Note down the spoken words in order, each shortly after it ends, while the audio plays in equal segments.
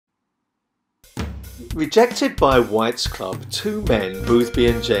Rejected by White's Club, two men, Boothby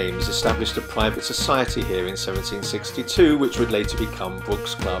and James, established a private society here in 1762 which would later become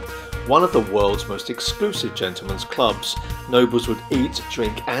Brooks Club, one of the world's most exclusive gentlemen's clubs. Nobles would eat,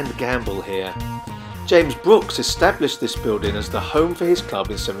 drink and gamble here. James Brooks established this building as the home for his club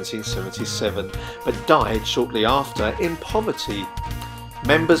in 1777, but died shortly after in poverty.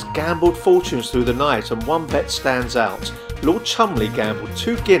 Members gambled fortunes through the night, and one bet stands out. Lord Cholmondeley gambled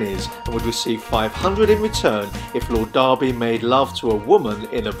 2 guineas and would receive 500 in return if Lord Derby made love to a woman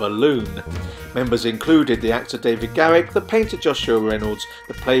in a balloon. Members included the actor David Garrick, the painter Joshua Reynolds,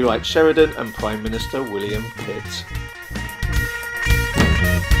 the playwright Sheridan and Prime Minister William Pitt.